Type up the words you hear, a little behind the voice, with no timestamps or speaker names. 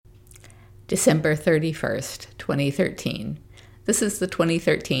December 31st, 2013. This is the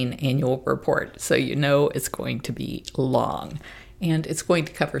 2013 annual report, so you know it's going to be long. And it's going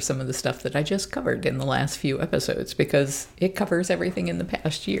to cover some of the stuff that I just covered in the last few episodes because it covers everything in the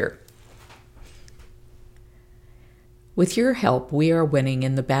past year. With your help, we are winning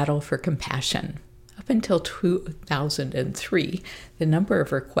in the battle for compassion. Up until 2003, the number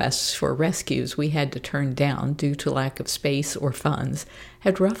of requests for rescues we had to turn down due to lack of space or funds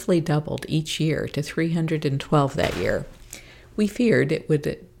had roughly doubled each year to 312 that year. We feared it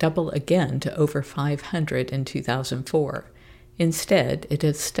would double again to over 500 in 2004. Instead, it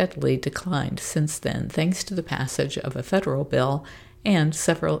has steadily declined since then, thanks to the passage of a federal bill and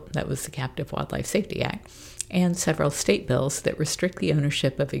that was the Captive Wildlife Safety Act, and several state bills that restrict the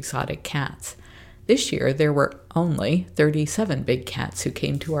ownership of exotic cats. This year, there were only 37 big cats who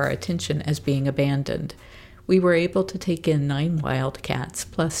came to our attention as being abandoned. We were able to take in 9 wild cats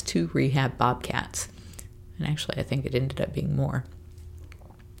plus 2 rehab bobcats. And actually, I think it ended up being more.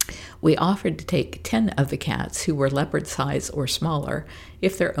 We offered to take 10 of the cats who were leopard size or smaller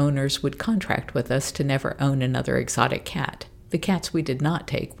if their owners would contract with us to never own another exotic cat. The cats we did not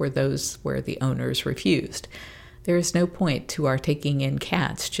take were those where the owners refused. There is no point to our taking in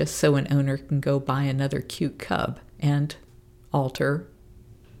cats just so an owner can go buy another cute cub and alter.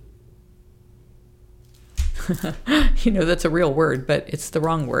 That's a real word, but it's the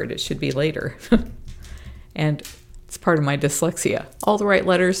wrong word. It should be later. And it's part of my dyslexia. All the right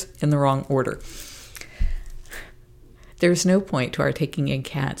letters in the wrong order. There's no point to our taking in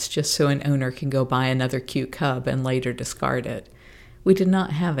cats just so an owner can go buy another cute cub and later discard it. We did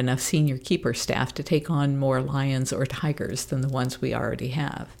not have enough senior keeper staff to take on more lions or tigers than the ones we already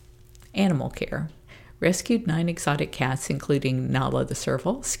have. Animal care. Rescued 9 exotic cats, including Nala the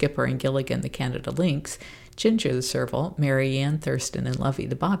serval, Skipper and Gilligan the Canada lynx, Ginger the serval, Mary Ann, Thurston, and Lovey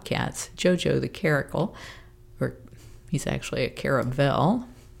the bobcats, Jojo the caracal, or he's actually a caravel,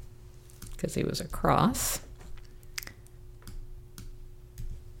 because he was a cross.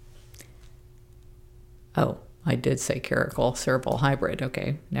 Oh, I did say caracal, serval hybrid.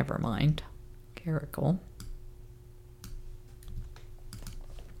 Okay, never mind. Caracal.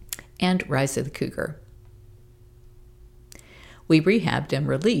 And Rise of the Cougar. We rehabbed and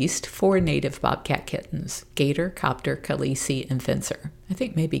released 4 native bobcat kittens, Gator, Copter, Khaleesi, and Fencer. I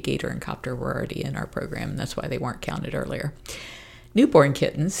think maybe Gator and Copter were already in our program, and that's why they weren't counted earlier. Newborn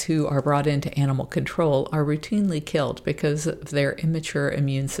kittens who are brought into animal control are routinely killed because of their immature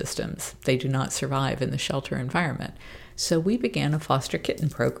immune systems. They do not survive in the shelter environment. So we began a foster kitten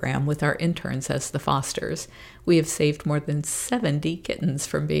program with our interns as the fosters. We have saved more than 70 kittens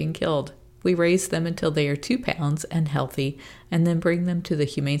from being killed. We raise them until they are 2 pounds and healthy, and then bring them to the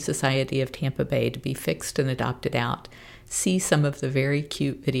Humane Society of Tampa Bay to be fixed and adopted out. See some of the very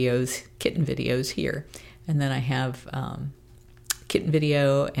cute kitten videos here. And then I have kitten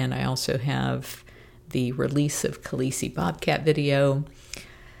video, and I also have the release of Khaleesi bobcat video.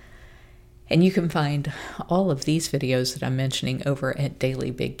 And you can find all of these videos that I'm mentioning over at Daily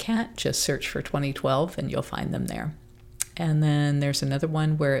Big Cat. Just search for 2012 and you'll find them there. And then there's another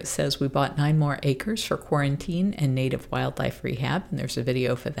one where it says we bought 9 more acres for quarantine and native wildlife rehab, and there's a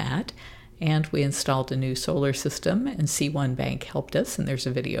video for that. And we installed a new solar system, and C1 Bank helped us, and there's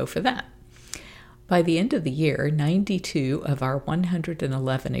a video for that. By the end of the year, 92 of our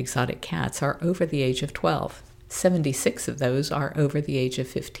 111 exotic cats are over the age of 12. 76 of those are over the age of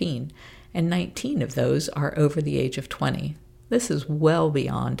 15, and 19 of those are over the age of 20. This is well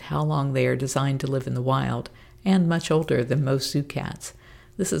beyond how long they are designed to live in the wild, and much older than most zoo cats.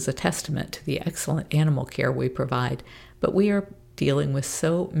 This is a testament to the excellent animal care we provide, but we are dealing with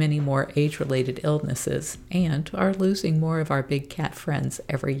so many more age-related illnesses and are losing more of our big cat friends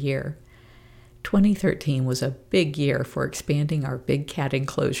every year. 2013 was a big year for expanding our big cat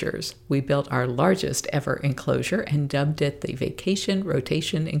enclosures. We built our largest ever enclosure and dubbed it the Vacation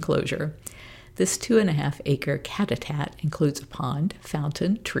Rotation Enclosure. This 2.5-acre cat-a-tat includes a pond,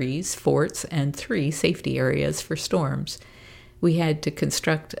 fountain, trees, forts, and 3 safety areas for storms. We had to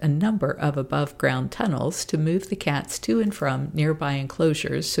construct a number of above-ground tunnels to move the cats to and from nearby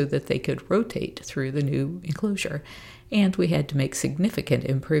enclosures so that they could rotate through the new enclosure, and we had to make significant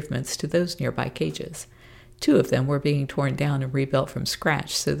improvements to those nearby cages. 2 of them were being torn down and rebuilt from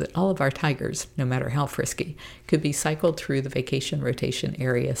scratch so that all of our tigers, no matter how frisky, could be cycled through the vacation rotation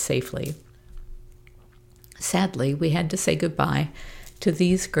area safely. Sadly, we had to say goodbye to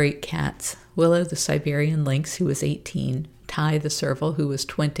these great cats: Willow the Siberian lynx, who was 18, Ty the serval, who was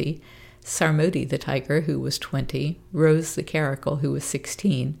 20, Sarmodi the tiger, who was 20, Rose the caracal, who was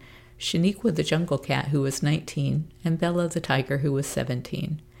 16, Shaniqua the jungle cat, who was 19, and Bella the tiger, who was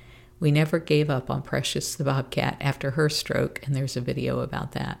 17. We never gave up on Precious the bobcat after her stroke, and there's a video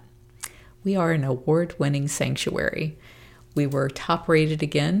about that. We are an award-winning sanctuary. We were a top-rated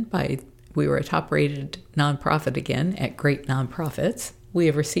nonprofit again at Great Nonprofits. We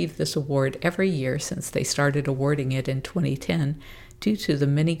have received this award every year since they started awarding it in 2010 due to the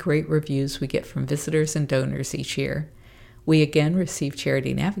many great reviews we get from visitors and donors each year. We again received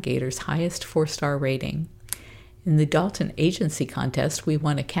Charity Navigator's highest 4-star rating. In the Dalton Agency Contest, we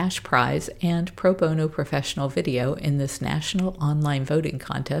won a cash prize and pro bono professional video in this national online voting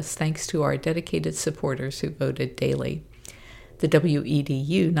contest thanks to our dedicated supporters who voted daily. The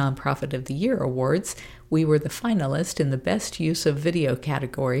WEDU Nonprofit of the Year Awards, we were the finalist in the Best Use of Video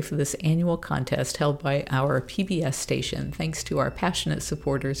category for this annual contest held by our PBS station thanks to our passionate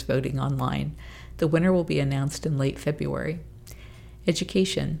supporters voting online. The winner will be announced in late February.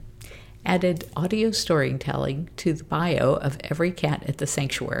 Education. Added audio storytelling to the bio of every cat at the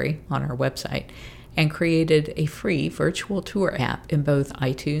sanctuary on our website, and created a free virtual tour app in both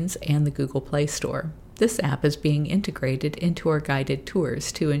iTunes and the Google Play Store. This app is being integrated into our guided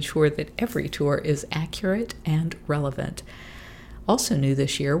tours to ensure that every tour is accurate and relevant. Also new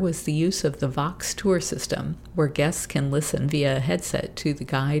this year was the use of the Vox tour system, where guests can listen via a headset to the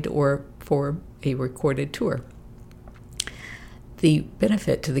guide or for a recorded tour. The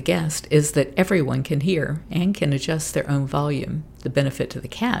benefit to the guest is that everyone can hear and can adjust their own volume. The benefit to the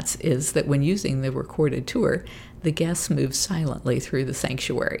cats is that when using the recorded tour, the guests move silently through the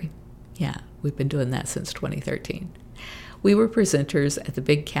sanctuary. Yeah, we've been doing that since 2013. We were presenters at the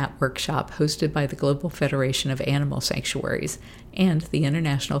Big Cat Workshop hosted by the Global Federation of Animal Sanctuaries and the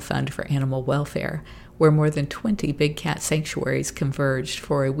International Fund for Animal Welfare, where more than 20 big cat sanctuaries converged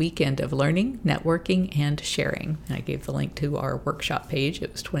for a weekend of learning, networking, and sharing. And I gave the link to our workshop page.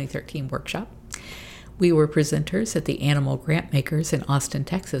 It was 2013 workshop. We were presenters at the Animal Grant Makers in Austin,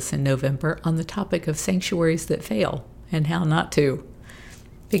 Texas in November on the topic of sanctuaries that fail and how not to.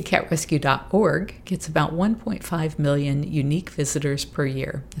 BigCatRescue.org gets about 1.5 million unique visitors per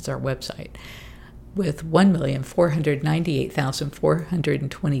year. That's our website, with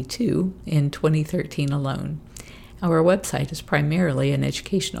 1,498,422 in 2013 alone. Our website is primarily an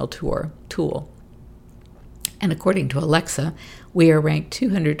educational tool. And according to Alexa, we are ranked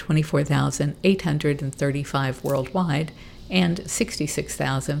 224,835 worldwide and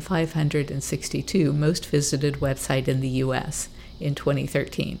 66,562 most visited website in the U.S. in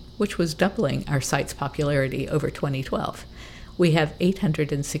 2013, which was doubling our site's popularity over 2012. We have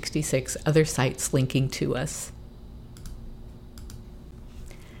 866 other sites linking to us.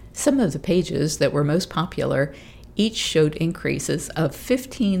 Some of the pages that were most popular each showed increases of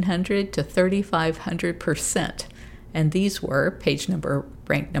 1,500 to 3,500%, and these were page number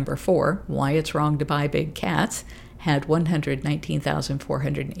ranked number 4, Why It's Wrong to Buy Big Cats, had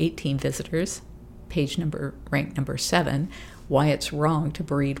 119,418 visitors. Page number ranked number 7, Why It's Wrong to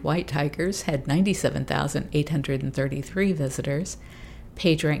Breed White Tigers, had 97,833 visitors.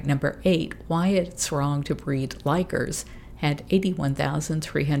 Page ranked number 8, Why It's Wrong to Breed Ligers, had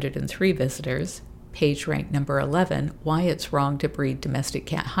 81,303 visitors. Page ranked number 11, Why It's Wrong to Breed Domestic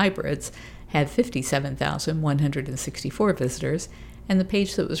Cat Hybrids, had 57,164 visitors. And the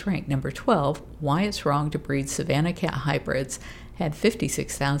page that was ranked number 12, Why It's Wrong to Breed Savannah Cat Hybrids, had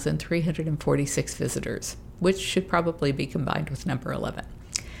 56,346 visitors, which should probably be combined with number 11.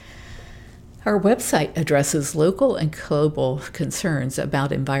 Our website addresses local and global concerns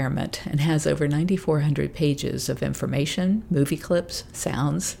about environment and has over 9,400 pages of information, movie clips,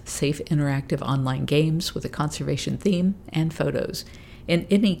 sounds, safe interactive online games with a conservation theme, and photos. In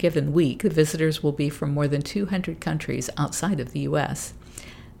any given week, the visitors will be from more than 200 countries outside of the U.S.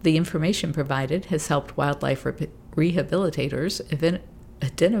 The information provided has helped wildlife rehabilitators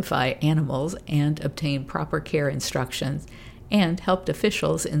identify animals and obtain proper care instructions, and helped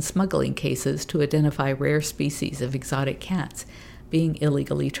officials in smuggling cases to identify rare species of exotic cats being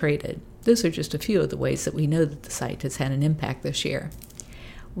illegally traded. Those are just a few of the ways that we know that the site has had an impact this year.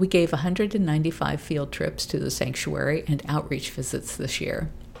 We gave 195 field trips to the sanctuary and outreach visits this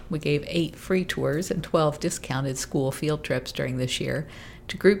year. We gave 8 free tours and 12 discounted school field trips during this year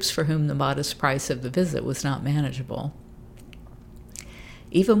to groups for whom the modest price of the visit was not manageable.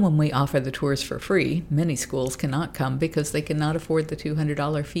 Even when we offer the tours for free, many schools cannot come because they cannot afford the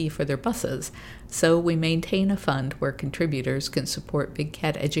 $200 fee for their buses, so we maintain a fund where contributors can support Big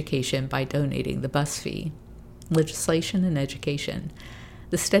Cat education by donating the bus fee. Legislation and education.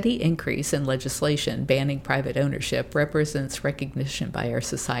 The steady increase in legislation banning private ownership represents recognition by our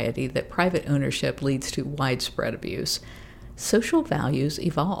society that private ownership leads to widespread abuse. Social values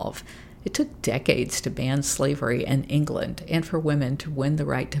evolve. It took decades to ban slavery in England and for women to win the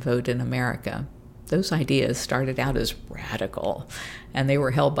right to vote in America. Those ideas started out as radical, and they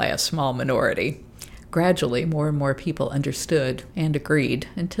were held by a small minority. Gradually, more and more people understood and agreed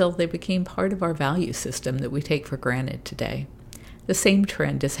until they became part of our value system that we take for granted today. The same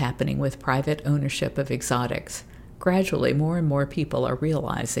trend is happening with private ownership of exotics. Gradually, more and more people are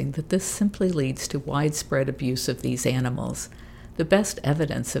realizing that this simply leads to widespread abuse of these animals. The best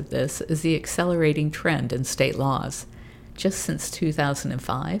evidence of this is the accelerating trend in state laws. Just since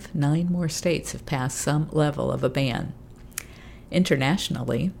 2005, 9 more states have passed some level of a ban.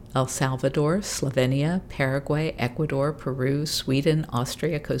 Internationally, El Salvador, Slovenia, Paraguay, Ecuador, Peru, Sweden,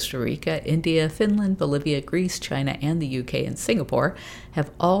 Austria, Costa Rica, India, Finland, Bolivia, Greece, China, and the UK and Singapore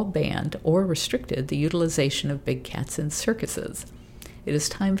have all banned or restricted the utilization of big cats in circuses. It is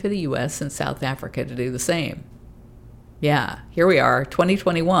time for the US and South Africa to do the same. Yeah, here we are,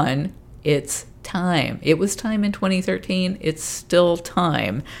 2021. It's time. It was time in 2013. It's still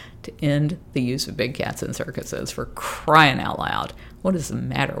time to end the use of big cats in circuses, for crying out loud. What is the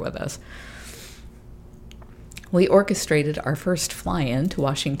matter with us? We orchestrated our first fly-in to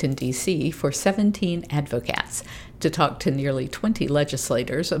Washington, D.C. for 17 advocates to talk to nearly 20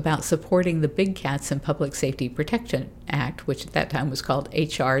 legislators about supporting the Big Cats and Public Safety Protection Act, which at that time was called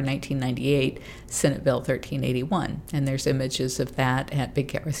H.R. 1998, Senate Bill 1381. And there's images of that at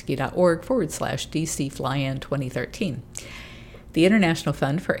bigcatrescue.org/DC Fly-In 2013. The International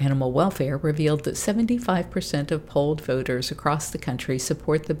Fund for Animal Welfare revealed that 75% of polled voters across the country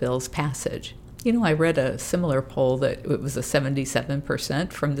support the bill's passage. You know, I read a similar poll that it was a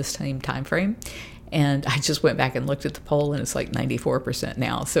 77% from the same time frame, and I just went back and looked at the poll, and it's like 94%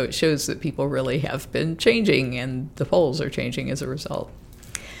 now. So it shows that people really have been changing, and the polls are changing as a result.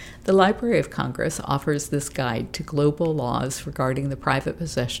 The Library of Congress offers this guide to global laws regarding the private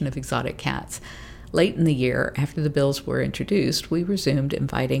possession of exotic cats. Late in the year, after the bills were introduced, we resumed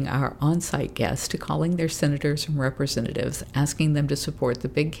inviting our on-site guests to calling their senators and representatives, asking them to support the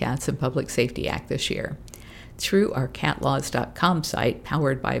Big Cats and Public Safety Act this year. Through our catlaws.com site,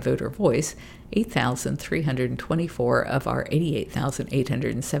 powered by Voter Voice, 8,324 of our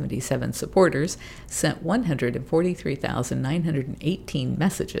 88,877 supporters sent 143,918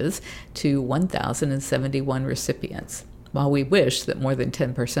 messages to 1,071 recipients. While we wish that more than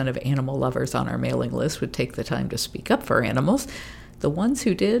 10% of animal lovers on our mailing list would take the time to speak up for animals, the ones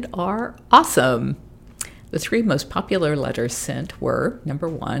who did are awesome. The 3 most popular letters sent were, number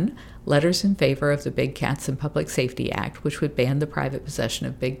 1, letters in favor of the Big Cats and Public Safety Act, which would ban the private possession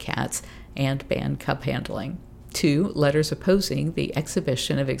of big cats and ban cub handling. 2, letters opposing the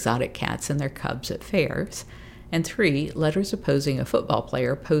exhibition of exotic cats and their cubs at fairs. And 3, letters opposing a football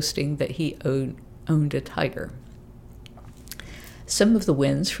player posting that he owned a tiger. Some of the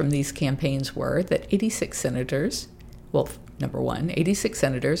wins from these campaigns were that 86 senators and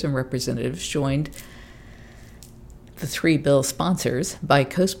representatives joined the 3 bill sponsors by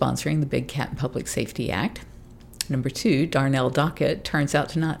co-sponsoring the Big Cat and Public Safety Act. Number 2, Darnell Dockett turns out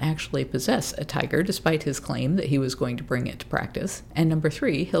to not actually possess a tiger, despite his claim that he was going to bring it to practice. And number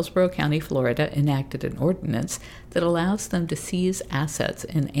 3, Hillsborough County, Florida, enacted an ordinance that allows them to seize assets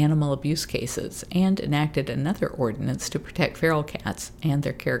in animal abuse cases, and enacted another ordinance to protect feral cats and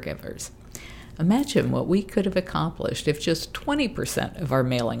their caregivers. Imagine what we could have accomplished if just 20% of our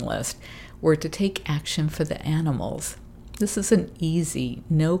mailing list were to take action for the animals. This is an easy,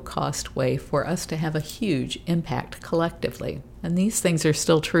 no-cost way for us to have a huge impact collectively. And these things are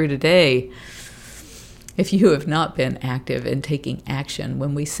still true today. If you have not been active in taking action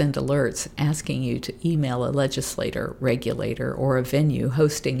when we send alerts asking you to email a legislator, regulator, or a venue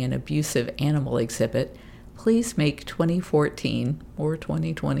hosting an abusive animal exhibit, please make 2014 or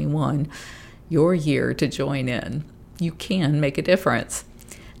 2021 your year to join in. You can make a difference.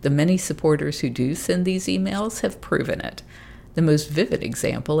 The many supporters who do send these emails have proven it. The most vivid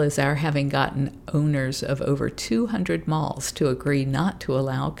example is our having gotten owners of over 200 malls to agree not to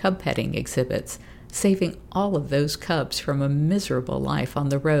allow cub petting exhibits, saving all of those cubs from a miserable life on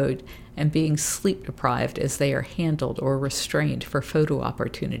the road and being sleep deprived as they are handled or restrained for photo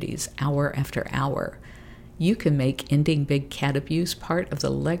opportunities hour after hour. You can make ending big cat abuse part of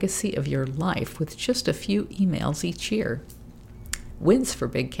the legacy of your life with just a few emails each year. Wins for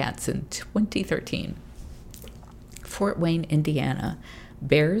big cats in 2013. Fort Wayne, Indiana.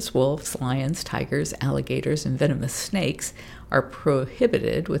 Bears, wolves, lions, tigers, alligators, and venomous snakes are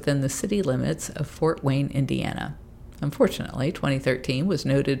prohibited within the city limits of Fort Wayne, Indiana. Unfortunately, 2013 was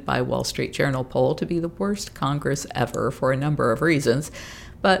noted by Wall Street Journal poll to be the worst Congress ever for a number of reasons,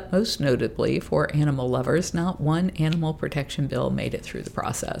 but most notably for animal lovers, not one animal protection bill made it through the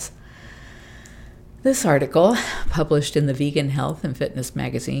process. This article, published in the Vegan Health and Fitness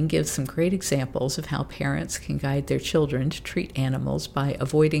magazine, gives some great examples of how parents can guide their children to treat animals by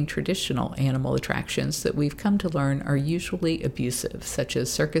avoiding traditional animal attractions that we've come to learn are usually abusive, such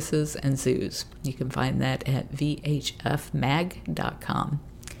as circuses and zoos. You can find that at vhfmag.com.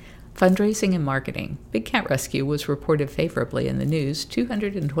 Fundraising and marketing. Big Cat Rescue was reported favorably in the news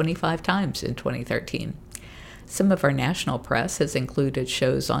 225 times in 2013. Some of our national press has included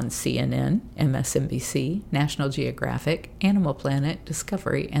shows on CNN, MSNBC, National Geographic, Animal Planet,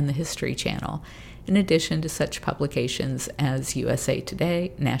 Discovery, and the History Channel, in addition to such publications as USA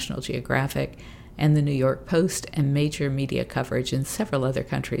Today, National Geographic, and the New York Post, and major media coverage in several other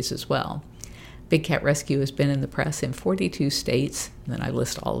countries as well. Big Cat Rescue has been in the press in 42 states, and then I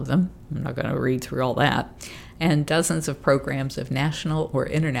list all of them. I'm not going to read through all that. And dozens of programs of national or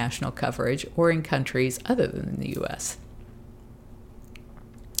international coverage or in countries other than the U.S.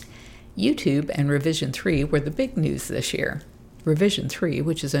 YouTube and Revision 3 were the big news this year. Revision 3,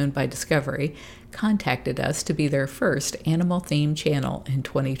 which is owned by Discovery, contacted us to be their first animal-themed channel in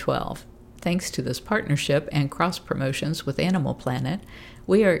 2012. Thanks to this partnership and cross-promotions with Animal Planet,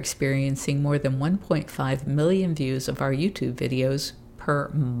 we are experiencing more than 1.5 million views of our YouTube videos per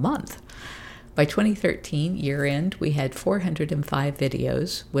month. By 2013 year-end, we had 405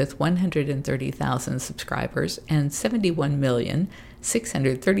 videos with 130,000 subscribers and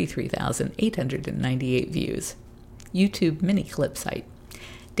 71,633,898 views. YouTube mini clip site.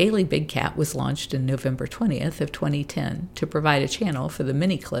 Daily Big Cat was launched in November 20th of 2010 to provide a channel for the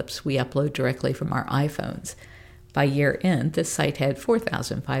mini clips we upload directly from our iPhones. By year-end, this site had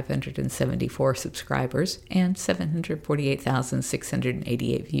 4,574 subscribers and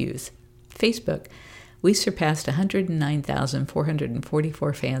 748,688 views. Facebook. We surpassed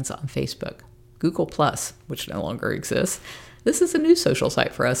 109,444 fans on Facebook. Google+, which no longer exists. This is a new social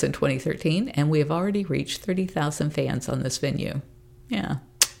site for us in 2013, and we have already reached 30,000 fans on this venue. Yeah,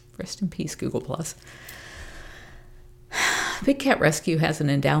 rest in peace, Google+. Big Cat Rescue has an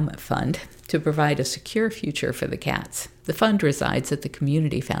endowment fund to provide a secure future for the cats. The fund resides at the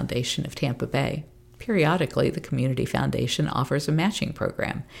Community Foundation of Tampa Bay. Periodically, the Community Foundation offers a matching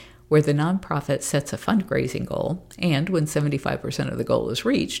program where the nonprofit sets a fundraising goal, and when 75% of the goal is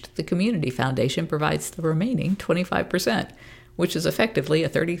reached, the Community Foundation provides the remaining 25%, which is effectively a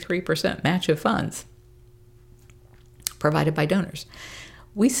 33% match of funds provided by donors.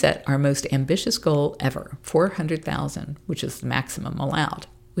 We set our most ambitious goal ever, $400,000, which is the maximum allowed.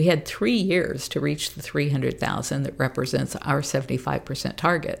 We had 3 years to reach the $300,000 that represents our 75%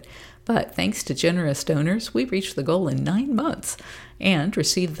 target. But thanks to generous donors, we reached the goal in 9 months and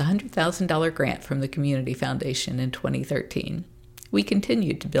received the $100,000 grant from the Community Foundation in 2013. We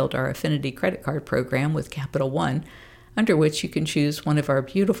continued to build our affinity credit card program with Capital One, under which you can choose one of our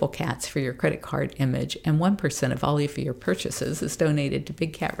beautiful cats for your credit card image, and 1% of all of your purchases is donated to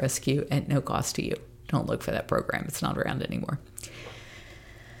Big Cat Rescue at no cost to you. Don't look for that program. It's not around anymore.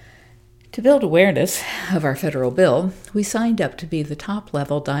 To build awareness of our federal bill, we signed up to be the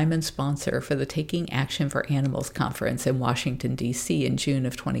top-level diamond sponsor for the Taking Action for Animals conference in Washington, D.C. in June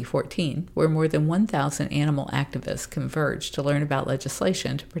of 2014, where more than 1,000 animal activists converged to learn about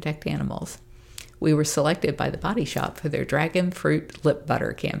legislation to protect animals. We were selected by The Body Shop for their Dragon Fruit Lip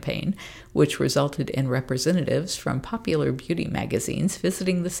Butter campaign, which resulted in representatives from popular beauty magazines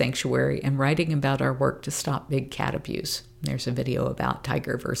visiting the sanctuary and writing about our work to stop big cat abuse. There's a video about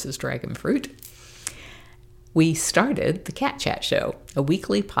tiger versus dragon fruit. We started the Cat Chat Show, a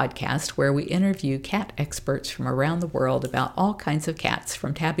weekly podcast where we interview cat experts from around the world about all kinds of cats,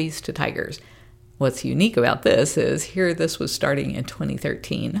 from tabbies to tigers. What's unique about this is this was starting in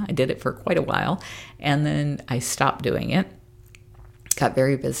 2013. I did it for quite a while, and then I stopped doing it. Got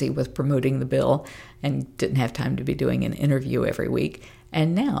very busy with promoting the bill and didn't have time to be doing an interview every week.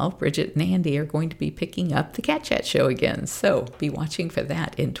 And now Bridget and Andy are going to be picking up the Cat Chat Show again, so be watching for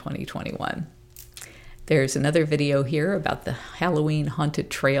that in 2021. There's another video here about the Halloween Haunted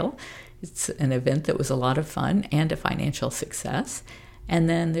Trail. It's an event that was a lot of fun and a financial success. And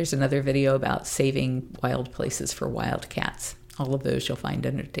then there's another video about saving wild places for wild cats. All of those you'll find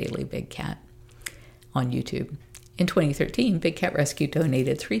under Daily Big Cat on YouTube. In 2013, Big Cat Rescue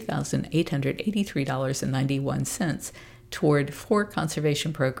donated $3,883.91 toward 4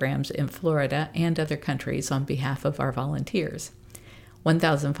 conservation programs in Florida and other countries on behalf of our volunteers.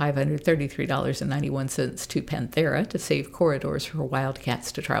 $1,533.91 to Panthera to save corridors for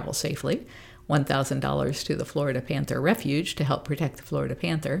wildcats to travel safely, $1,000 to the Florida Panther Refuge to help protect the Florida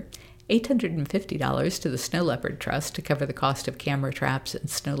panther, $850 to the Snow Leopard Trust to cover the cost of camera traps and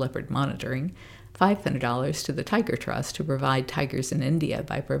snow leopard monitoring, $500 to the Tiger Trust to provide tigers in India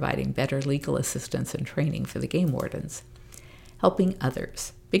by providing better legal assistance and training for the game wardens. Helping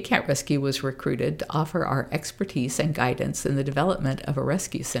others. Big Cat Rescue was recruited to offer our expertise and guidance in the development of a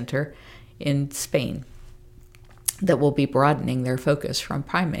rescue center in Spain that will be broadening their focus from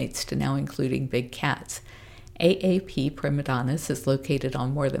primates to now including big cats. AAP Primadonis is located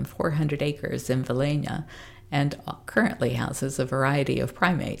on more than 400 acres in Villena and currently houses a variety of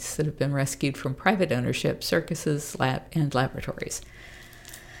primates that have been rescued from private ownership, circuses, and laboratories.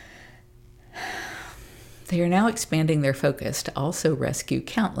 They are now expanding their focus to also rescue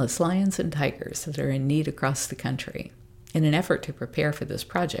countless lions and tigers that are in need across the country. In an effort to prepare for this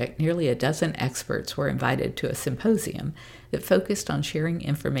project, nearly a dozen experts were invited to a symposium that focused on sharing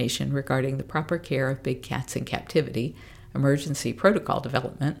information regarding the proper care of big cats in captivity, emergency protocol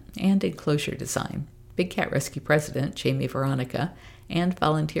development, and enclosure design. Big Cat Rescue President Jamie Veronica and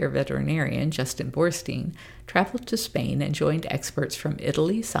volunteer veterinarian Justin Borstein traveled to Spain and joined experts from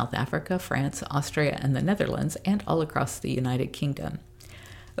Italy, South Africa, France, Austria, and the Netherlands, and all across the United Kingdom.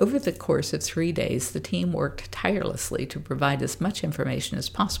 Over the course of 3 days, the team worked tirelessly to provide as much information as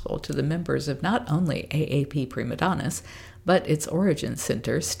possible to the members of not only AAP Primadonis, but its origin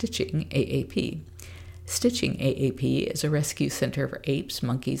center, Stitching AAP. Stitching AAP is a rescue center for apes,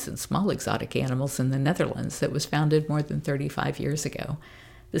 monkeys, and small exotic animals in the Netherlands that was founded more than 35 years ago.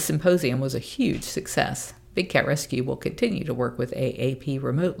 The symposium was a huge success. Big Cat Rescue will continue to work with AAP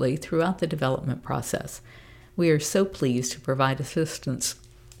remotely throughout the development process. We are so pleased to provide assistance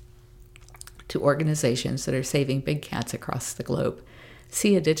to organizations that are saving big cats across the globe.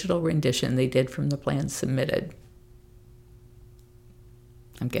 See a digital rendition they did from the plans submitted.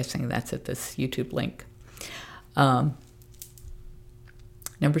 I'm guessing that's at this YouTube link. Number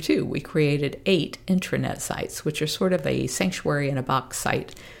 2, we created 8 intranet sites, which are sort of a sanctuary in a box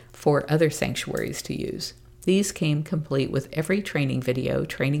site for other sanctuaries to use. These came complete with every training video,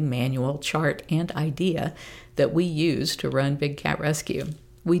 training manual, chart, and idea that we use to run Big Cat Rescue.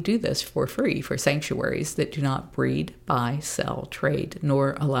 We do this for free for sanctuaries that do not breed, buy, sell, trade,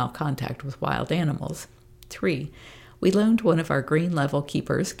 nor allow contact with wild animals. 3, we loaned one of our green level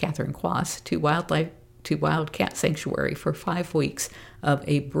keepers, Catherine Quass, to Wildcat Sanctuary for 5 weeks of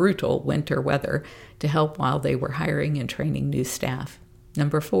a brutal winter weather to help while they were hiring and training new staff.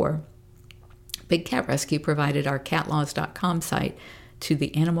 Number 4, Big Cat Rescue provided our catlaws.com site to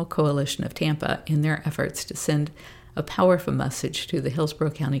the Animal Coalition of Tampa in their efforts to send a powerful message to the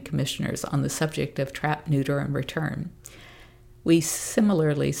Hillsborough County Commissioners on the subject of trap, neuter, and return. We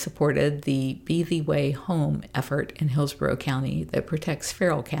similarly supported the Be the Way Home effort in Hillsborough County that protects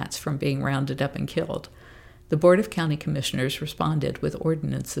feral cats from being rounded up and killed. The Board of County Commissioners responded with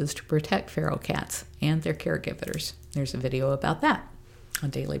ordinances to protect feral cats and their caregivers. There's a video about that on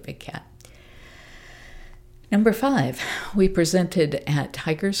Daily Big Cat. Number 5, we presented at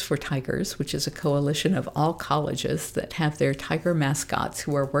Tigers for Tigers, which is a coalition of all colleges that have their tiger mascots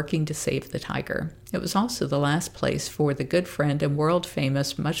who are working to save the tiger. It was also the last place for the good friend and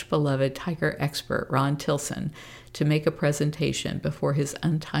world-famous, much-beloved tiger expert Ron Tilson to make a presentation before his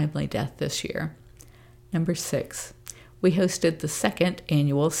untimely death this year. Number 6, we hosted the 2nd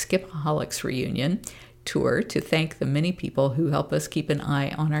annual Skipaholics Reunion tour to thank the many people who help us keep an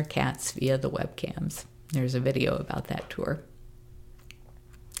eye on our cats via the webcams. There's a video about that tour.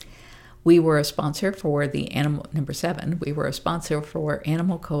 We were a sponsor for number 7, we were a sponsor for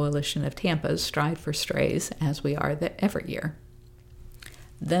Animal Coalition of Tampa's Stride for Strays, as we are every year.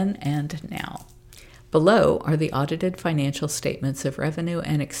 Then and now. Below are the audited financial statements of revenue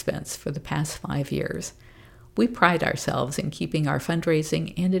and expense for the past 5 years. We pride ourselves in keeping our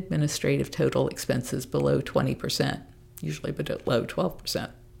fundraising and administrative total expenses below 20%, usually below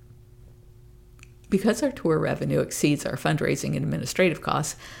 12%. Because our tour revenue exceeds our fundraising and administrative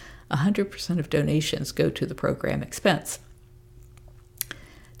costs, 100% of donations go to the program expense.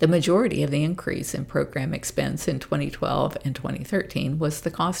 The majority of the increase in program expense in 2012 and 2013 was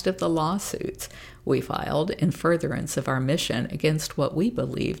the cost of the lawsuits we filed in furtherance of our mission against what we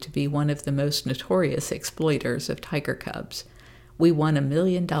believe to be one of the most notorious exploiters of tiger cubs. We won a $1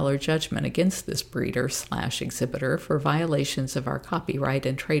 million judgment against this breeder/exhibitor for violations of our copyright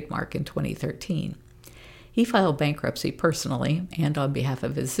and trademark in 2013. He filed bankruptcy personally and on behalf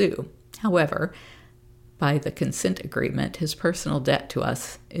of his zoo. However, by the consent agreement, his personal debt to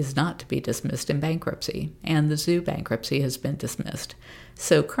us is not to be dismissed in bankruptcy, and the zoo bankruptcy has been dismissed.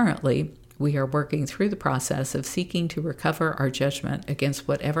 So currently, we are working through the process of seeking to recover our judgment against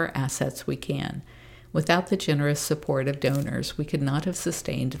whatever assets we can. Without the generous support of donors, we could not have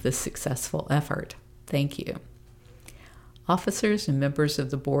sustained this successful effort. Thank you. Officers and members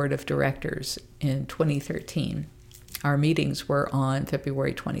of the board of directors in 2013. Our meetings were on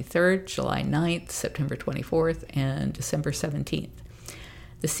February 23rd, July 9th, September 24th, and December 17th.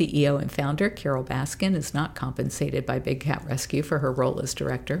 The CEO and founder, Carole Baskin, is not compensated by Big Cat Rescue for her role as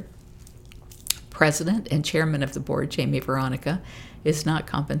director. President and chairman of the board, Jamie Veronica, is not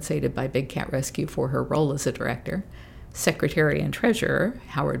compensated by Big Cat Rescue for her role as a director. Secretary and treasurer,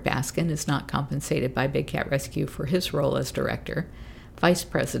 Howard Baskin, is not compensated by Big Cat Rescue for his role as director. Vice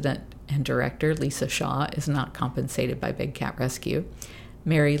president and director, Lisa Shaw, is not compensated by Big Cat Rescue.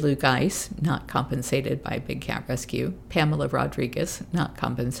 Mary Lou Geis, not compensated by Big Cat Rescue. Pamela Rodriguez, not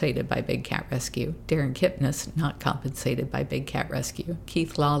compensated by Big Cat Rescue. Darren Kipnis, not compensated by Big Cat Rescue.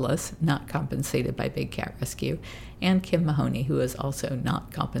 Keith Lawless, not compensated by Big Cat Rescue. And Kim Mahoney, who is also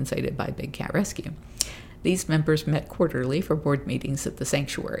not compensated by Big Cat Rescue. These members met quarterly for board meetings at the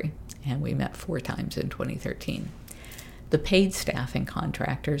sanctuary, and we met 4 times in 2013. The paid staff and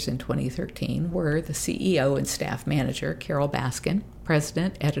contractors in 2013 were the CEO and staff manager, Carole Baskin,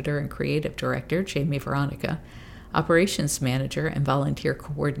 president, editor, and creative director, Jamie Veronica, operations manager and volunteer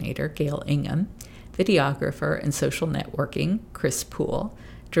coordinator, Gail Ingham, videographer and social networking, Chris Poole,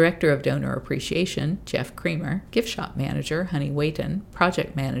 director of donor appreciation, Jeff Creamer, gift shop manager, Honey Wayton,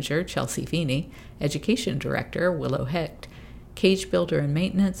 project manager, Chelsea Feeney, education director, Willow Hecht, cage builder and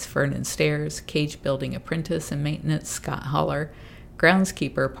maintenance, Vernon Stairs, cage building apprentice and maintenance, Scott Holler,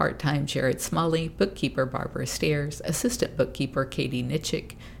 groundskeeper part-time, Jared Smalley, bookkeeper, Barbara Stairs, assistant bookkeeper, Katie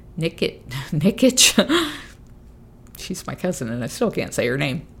Nikic, she's my cousin and I still can't say her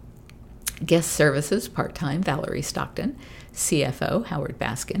name, guest services, part-time, Valerie Stockton, CFO, Howard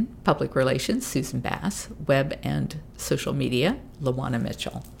Baskin, public relations, Susan Bass, web and social media, Lawana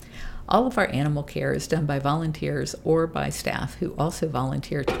Mitchell. All of our animal care is done by volunteers or by staff who also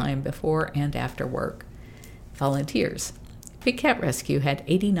volunteer time before and after work. Volunteers. Big Cat Rescue had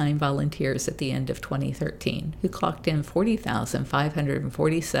 89 volunteers at the end of 2013 who clocked in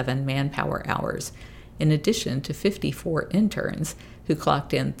 40,547 manpower hours, in addition to 54 interns who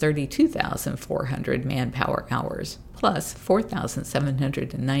clocked in 32,400 manpower hours, plus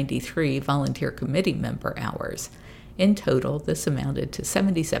 4,793 volunteer committee member hours. In total, this amounted to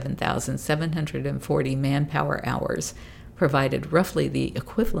 77,740 manpower hours, provided roughly the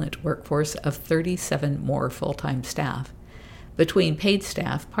equivalent workforce of 37 more full-time staff. Between paid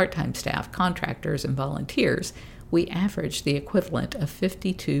staff, part-time staff, contractors, and volunteers, we averaged the equivalent of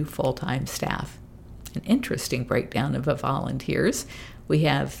 52 full-time staff. An interesting breakdown of the volunteers. We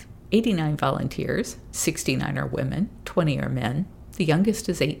have 89 volunteers, 69 are women, 20 are men. The youngest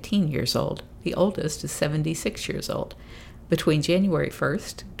is 18 years old. The oldest is 76 years old. Between January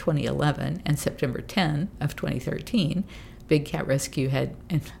 1st, 2011 and September 10 of 2013, Big Cat Rescue had,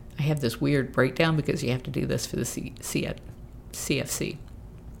 and I have this weird breakdown because you have to do this for the CFC.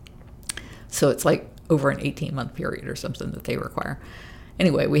 So it's like over an 18-month period or something that they require.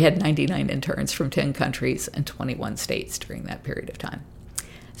 Anyway, we had 99 interns from 10 countries and 21 states during that period of time.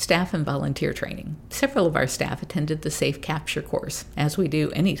 Staff and volunteer training. Several of our staff attended the Safe Capture course, as we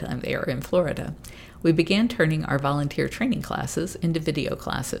do anytime they are in Florida. We began turning our volunteer training classes into video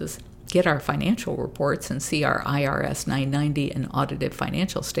classes. Get our financial reports and see our IRS 990 and audited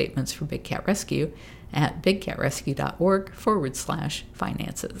financial statements for Big Cat Rescue at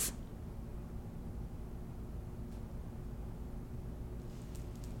bigcatrescue.org/finances.